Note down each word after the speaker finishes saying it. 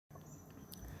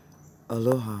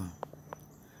Aloha.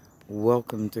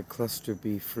 Welcome to Cluster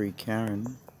B Free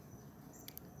Karen.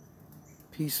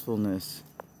 Peacefulness.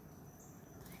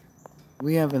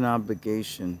 We have an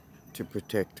obligation to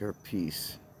protect our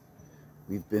peace.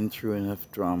 We've been through enough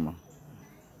drama.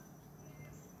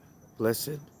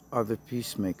 Blessed are the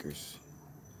peacemakers,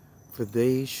 for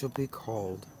they shall be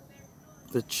called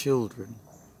the children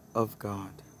of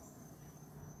God.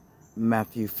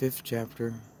 Matthew 5th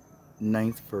chapter,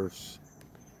 9th verse,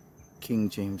 King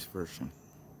James Version.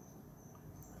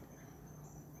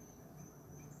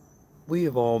 We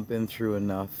have all been through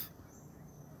enough.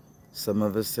 Some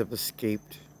of us have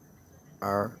escaped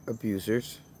our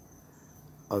abusers.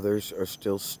 Others are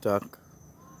still stuck,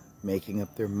 making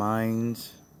up their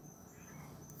minds,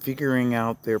 figuring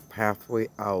out their pathway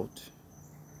out.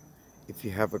 If you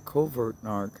have a covert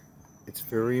narc, it's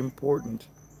very important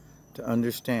to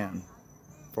understand,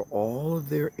 for all of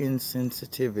their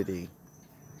insensitivity,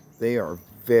 they are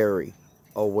very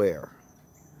aware.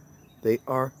 They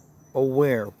are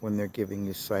aware when they're giving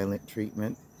you silent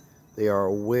treatment. They are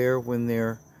aware when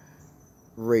they're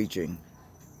raging.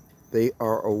 They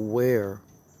are aware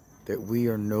that we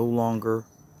are no longer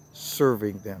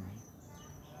serving them.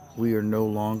 We are no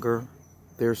longer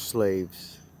their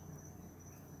slaves.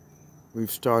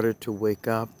 We've started to wake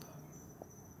up.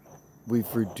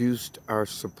 We've reduced our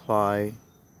supply.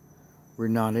 We're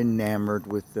not enamored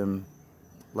with them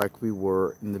like we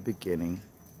were in the beginning.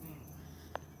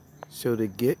 So to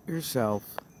get yourself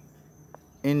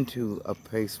into a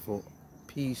peaceful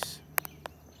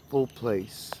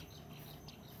place,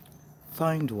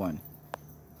 find one.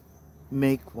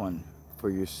 Make one for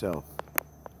yourself.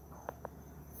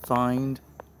 Find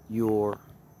your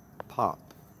P.O.P.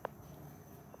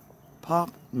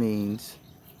 P.O.P means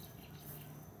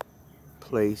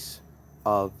place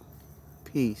of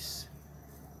peace.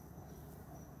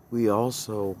 We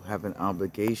also have an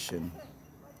obligation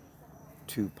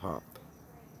to P.O.P,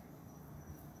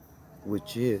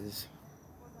 which is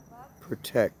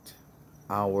protect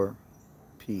our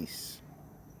peace.